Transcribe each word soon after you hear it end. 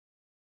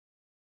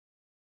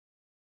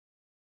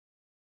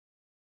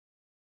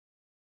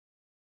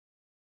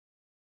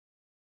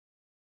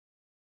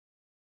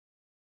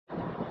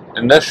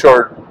In this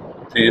short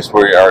piece,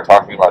 we are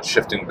talking about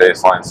shifting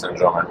baseline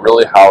syndrome and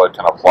really how it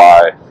can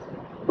apply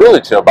really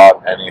to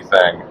about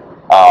anything.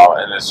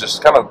 And it's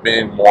just kind of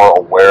being more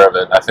aware of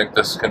it. And I think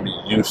this can be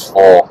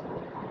useful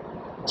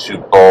to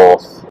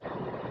both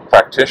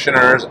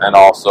practitioners and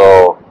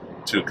also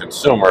to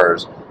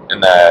consumers, in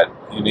that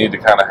you need to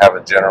kind of have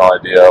a general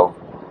idea of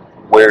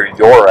where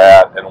you're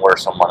at and where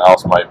someone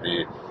else might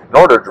be in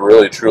order to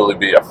really truly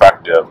be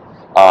effective.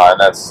 And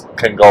that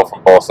can go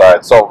from both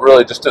sides. So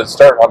really, just to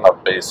start on the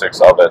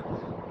basics of it,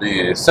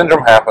 the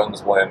syndrome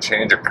happens when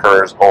change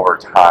occurs over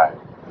time.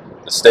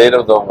 The state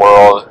of the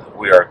world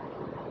we are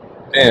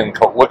in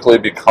quickly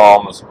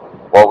becomes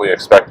what we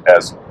expect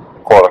as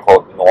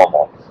quote-unquote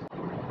normal.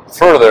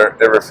 Further,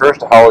 it refers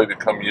to how we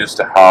become used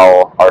to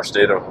how our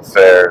state of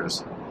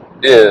affairs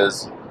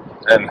is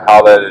and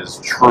how that is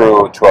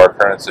true to our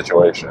current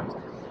situation.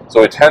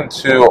 So we tend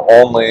to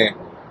only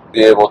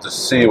be able to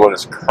see what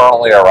is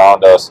currently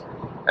around us,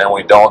 and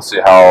we don't see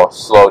how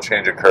slow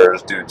change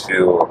occurs due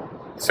to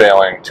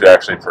failing to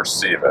actually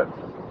perceive it.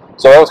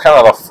 So that was kind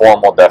of the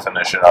formal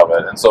definition of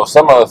it. And so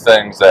some of the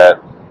things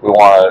that we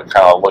want to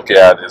kind of look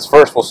at is,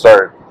 first we'll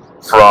start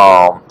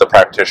from the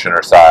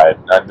practitioner side.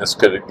 And this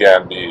could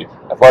again be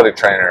athletic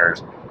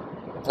trainers,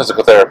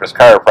 physical therapists,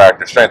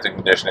 chiropractors, strength and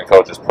conditioning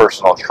coaches,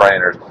 personal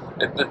trainers.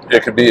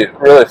 It could be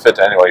really fit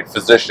to anyway,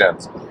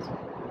 physicians.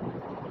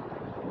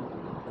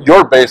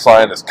 Your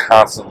baseline is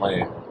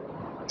constantly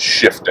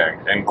shifting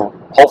and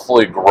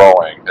hopefully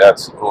growing.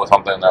 That's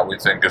something that we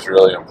think is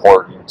really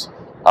important,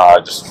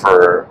 just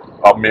for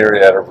a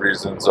myriad of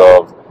reasons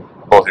of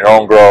both your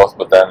own growth,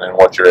 but then in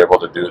what you're able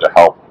to do to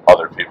help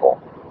other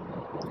people.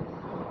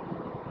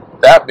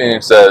 That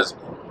being said,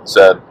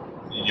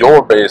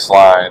 your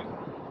baseline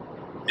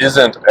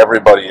isn't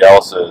everybody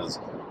else's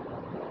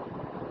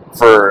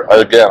for,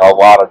 again, a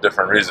lot of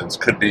different reasons.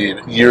 Could be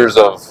years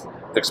of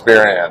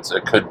experience.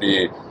 It could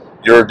be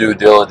your due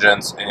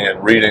diligence in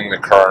reading the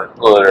current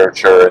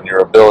literature and your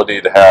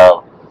ability to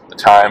have the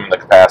time and the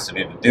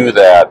capacity to do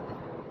that.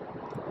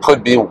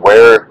 Could be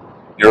where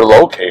you're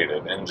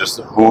located and just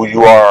who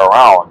you are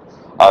around.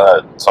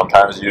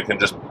 Sometimes you can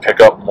just pick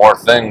up more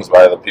things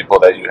by the people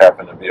that you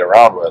happen to be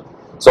around with.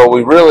 So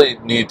we really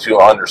need to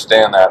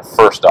understand that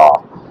first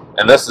off.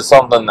 And this is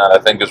something that I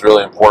think is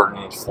really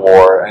important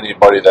for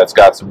anybody that's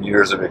got some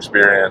years of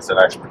experience and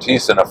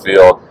expertise in a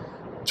field,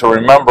 to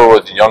remember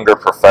with younger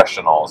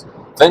professionals,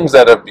 things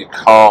that have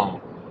become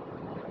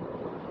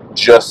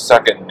just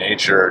second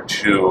nature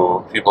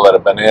to people that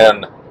have been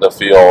in the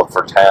field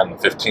for 10,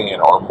 15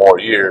 or more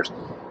years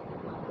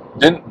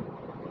didn't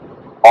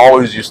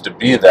always used to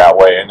be that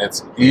way. And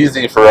it's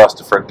easy for us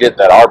to forget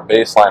that our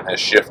baseline has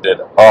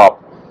shifted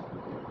up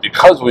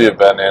because we have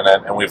been in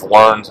it and we've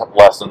learned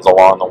lessons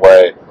along the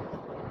way.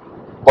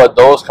 But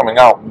those coming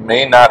out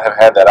may not have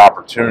had that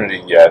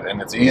opportunity yet,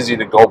 and it's easy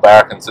to go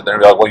back and sit there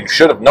and be like, well, you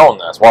should have known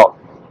this. Well,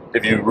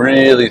 if you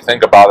really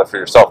think about it for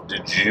yourself,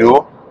 did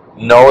you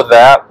know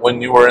that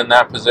when you were in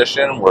that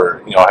position? Where,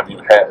 have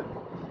you had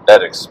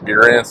that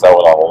experience that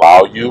would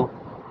allow you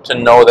to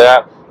know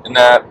that in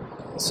that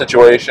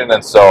situation?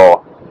 And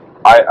so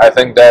I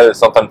think that is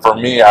something for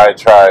me I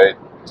try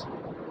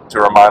to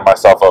remind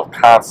myself of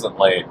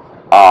constantly.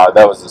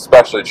 That was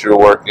especially true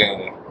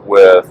working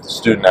with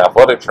student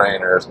athletic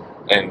trainers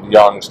and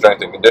young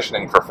strength and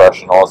conditioning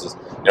professionals. Is,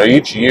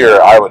 each year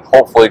I would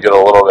hopefully get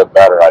a little bit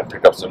better. I'd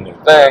pick up some new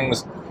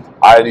things.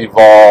 I'd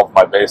evolve.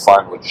 My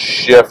baseline would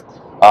shift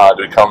to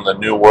become the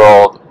new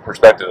world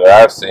perspective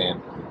that I've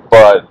seen.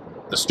 But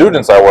the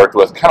students I worked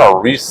with kind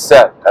of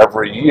reset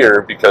every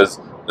year, because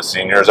the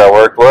seniors I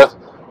worked with,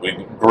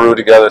 we grew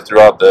together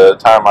throughout the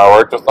time I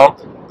worked with them.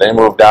 They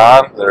moved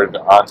on. They're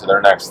on to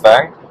their next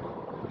thing.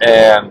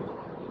 And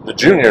the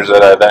juniors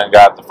that I then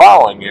got the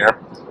following year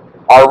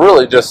are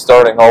really just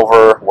starting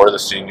over where the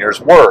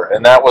seniors were.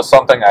 And that was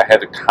something I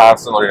had to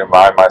constantly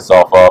remind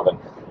myself of. And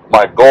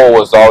my goal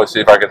was to always see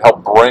if I could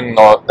help bring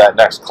that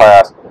next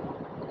class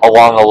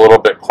along a little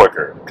bit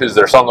quicker, because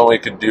there's something we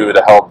could do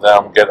to help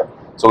them get,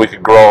 so we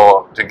could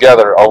grow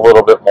together a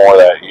little bit more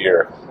that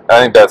year. And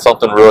I think that's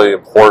something really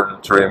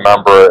important to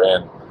remember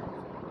and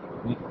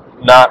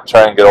not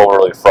try and get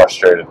overly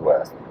frustrated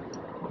with.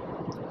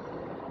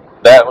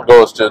 That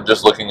goes to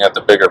just looking at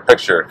the bigger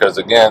picture, because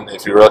again,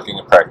 if you're looking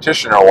at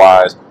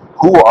practitioner-wise,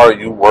 who are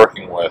you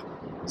working with?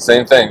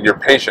 Same thing, your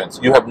patients.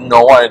 You have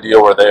no idea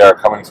where they are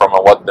coming from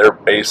or what their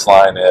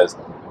baseline is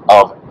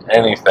of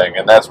anything,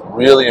 and that's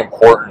really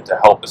important to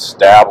help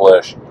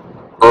establish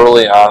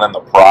early on in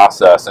the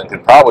process, and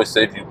can probably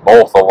save you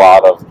both a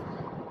lot of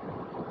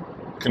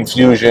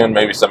confusion,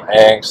 maybe some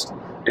angst,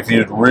 if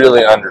you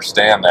really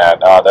understand that.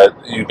 That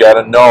you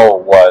got to know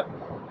what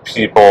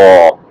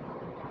people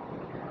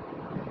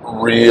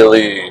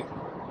really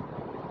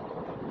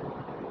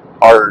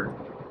are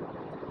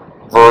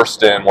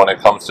versed in when it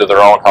comes to their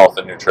own health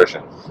and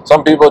nutrition.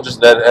 Some people just,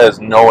 that has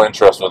no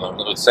interest with them.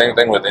 The same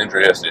thing with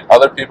injury history.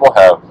 Other people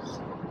have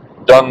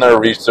done their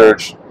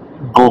research,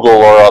 Google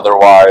or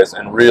otherwise,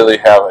 and really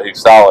have a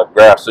solid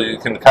graph. So you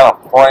can kind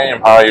of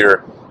frame how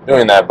you're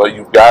doing that, but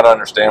you've got to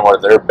understand where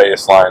their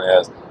baseline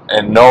is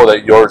and know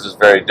that yours is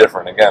very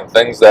different. Again,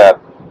 things that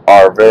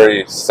are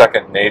very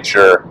second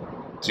nature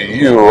to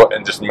you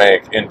and just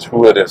make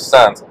intuitive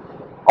sense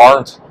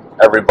aren't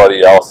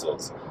everybody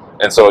else's.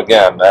 And so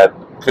again, that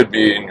could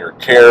be in your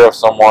care of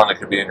someone, it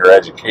could be in your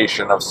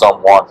education of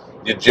someone.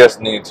 You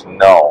just need to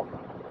know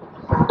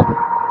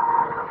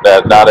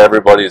that not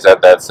everybody is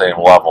at that same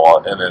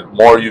level, and the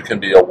more you can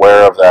be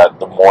aware of that,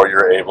 the more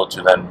you're able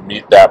to then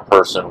meet that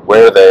person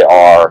where they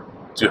are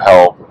to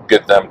help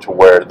get them to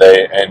where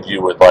they and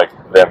you would like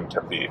them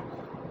to be.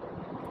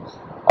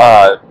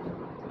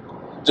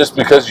 Just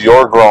because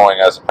you're growing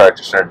as a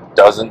practitioner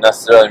doesn't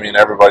necessarily mean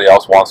everybody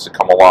else wants to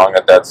come along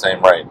at that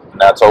same rate, and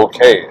that's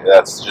okay.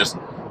 That's just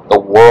the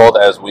world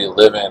as we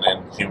live in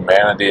and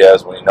humanity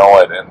as we know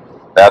it, and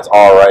that's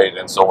all right.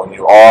 And so when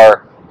you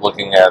are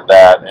looking at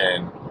that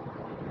and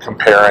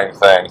comparing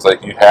things,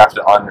 like, you have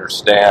to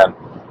understand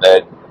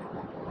that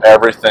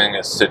everything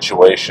is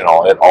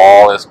situational. It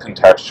all is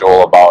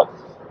contextual about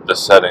the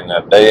setting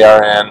that they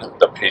are in,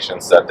 the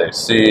patients that they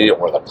see,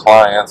 or the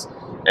clients,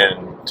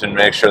 and to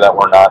make sure that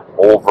we're not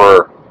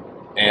over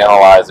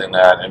analyzing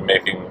that and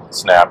making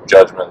snap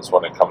judgments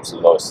when it comes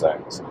to those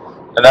things.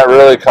 And that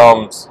really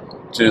comes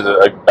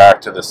to back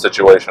to the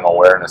situational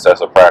awareness as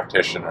a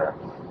practitioner.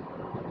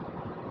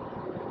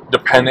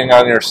 Depending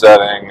on your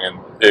setting, and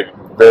it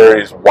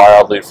varies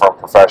wildly from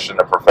profession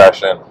to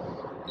profession,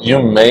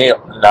 you may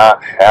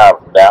not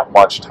have that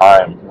much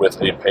time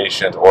with a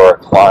patient or a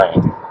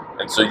client,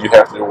 and so you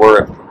have to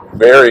work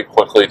very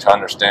quickly to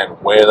understand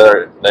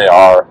where they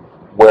are,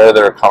 where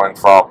they're coming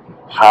from,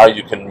 how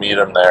you can meet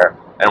them there,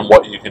 and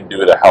what you can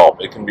do to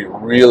help. It can be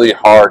really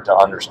hard to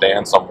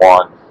understand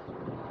someone,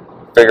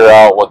 figure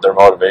out what their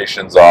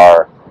motivations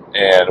are,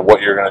 and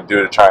what you're going to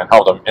do to try and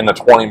help them in a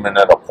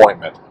 20-minute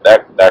appointment.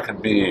 That can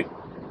be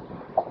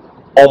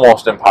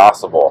almost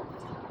impossible.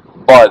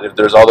 But if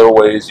there's other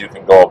ways you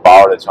can go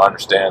about it to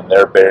understand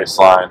their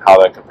baseline,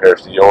 how that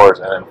compares to yours,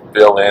 and then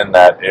fill in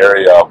that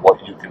area of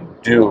what you can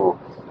do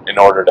in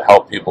order to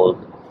help people,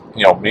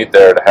 meet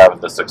there to have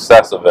the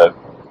success of it,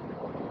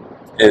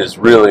 is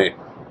really,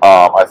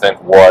 I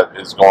think, what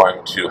is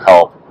going to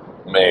help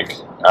make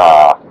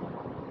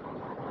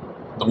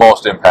the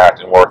most impact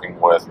in working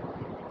with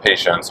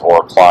patients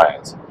or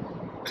clients.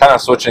 Kind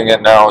of switching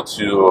it now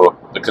to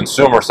the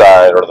consumer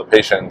side, or the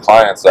patient and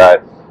client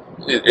side,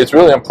 it's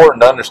really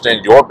important to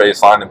understand your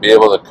baseline and be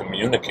able to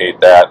communicate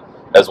that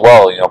as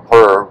well,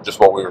 per just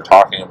what we were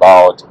talking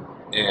about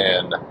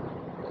in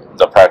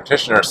the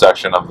practitioner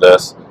section of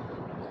this.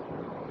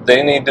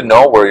 They need to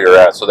know where you're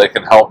at so they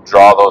can help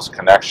draw those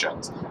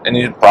connections. And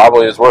it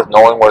probably is worth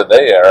knowing where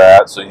they are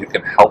at so you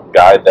can help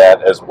guide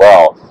that as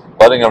well.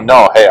 Letting them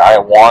know, hey, I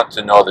want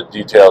to know the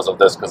details of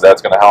this because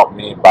that's going to help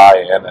me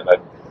buy in and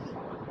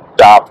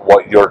adopt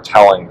what you're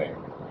telling me.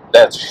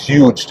 That's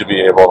huge to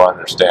be able to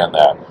understand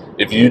that.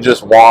 If you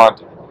just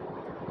want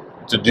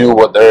to do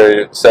what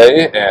they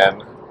say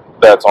and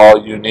that's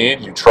all you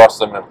need, you trust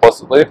them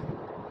implicitly,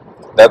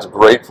 that's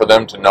great for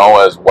them to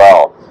know as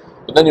well.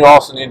 But then you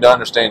also need to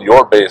understand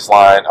your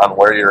baseline on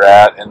where you're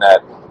at, and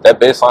that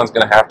baseline is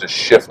going to have to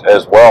shift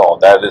as well.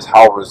 That is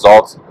how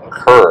results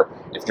occur.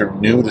 If you're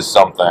new to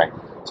something,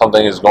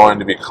 something is going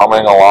to be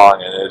coming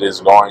along and it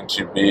is going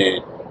to be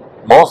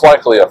most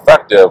likely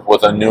effective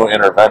with a new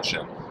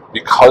intervention.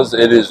 Because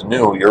it is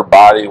new, your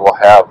body will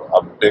have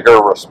a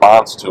bigger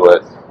response to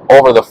it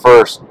over the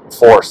first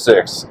 4,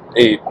 6,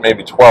 8,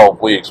 maybe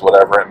 12 weeks,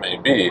 whatever it may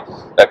be.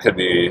 That could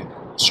be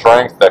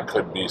strength, that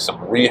could be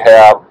some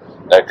rehab,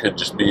 that could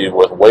just be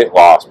with weight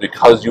loss,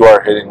 because you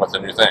are hitting with a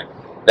new thing.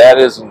 That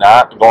is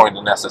not going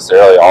to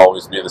necessarily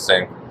always be the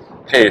same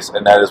case,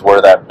 and that is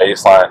where that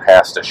baseline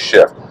has to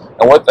shift.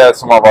 And with that,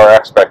 some of our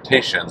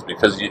expectations,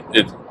 because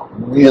it's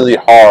really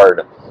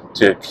hard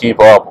to keep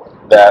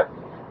up that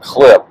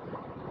clip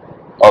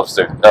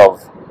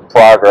of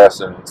progress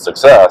and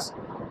success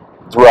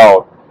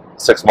throughout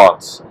 6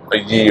 months, a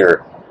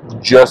year,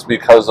 just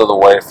because of the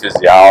way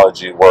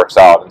physiology works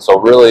out. And so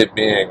really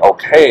being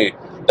okay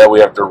that we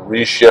have to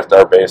reshift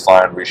our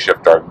baseline,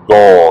 reshift our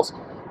goals,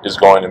 is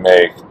going to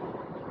make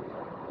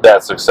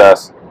that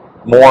success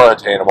more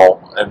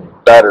attainable and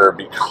better,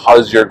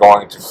 because you're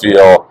going to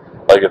feel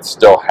like it's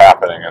still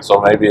happening. And so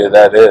maybe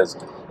that is,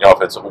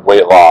 if it's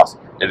weight loss,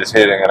 it is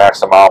hitting an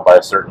X amount by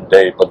a certain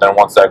date, but then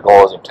once that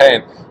goal is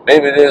obtained,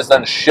 maybe it is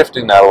then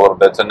shifting that a little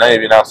bit to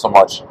maybe not so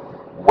much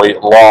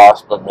weight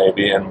loss, but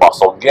maybe in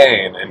muscle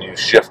gain, and you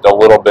shift a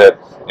little bit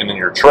in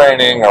your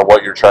training or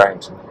what you're trying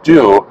to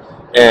do,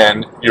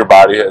 and your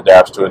body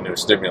adapts to a new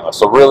stimulus.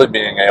 So really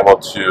being able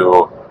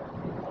to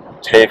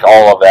take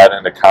all of that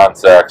into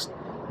context,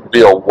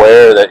 be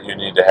aware that you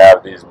need to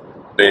have these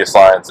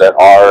baselines that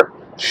are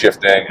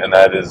shifting, and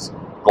that is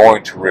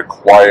going to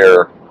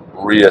require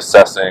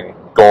reassessing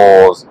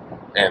goals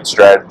and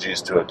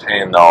strategies to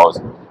attain those,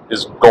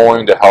 is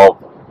going to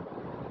help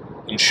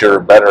ensure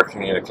better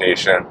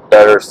communication,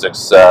 better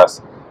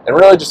success, and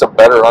really just a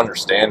better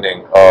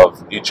understanding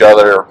of each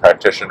other,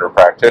 practitioner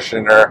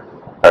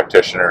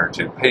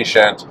to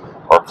patient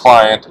or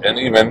client, and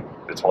even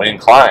between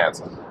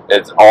clients.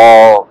 It's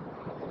all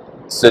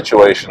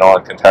situational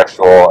and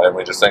contextual, and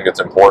we just think it's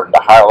important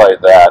to highlight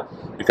that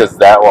because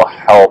that will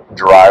help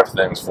drive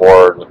things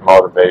forward with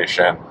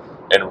motivation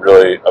and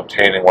really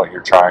obtaining what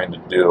you're trying to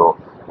do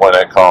when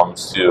it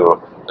comes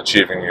to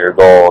achieving your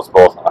goals,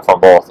 both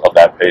of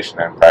that patient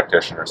and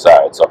practitioner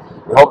side. So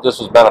we hope this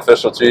was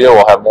beneficial to you.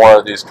 We'll have more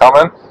of these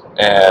coming,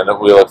 and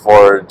we look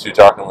forward to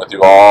talking with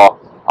you all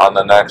on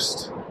the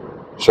next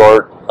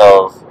short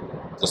of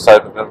this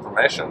type of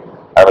information.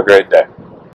 Have a great day.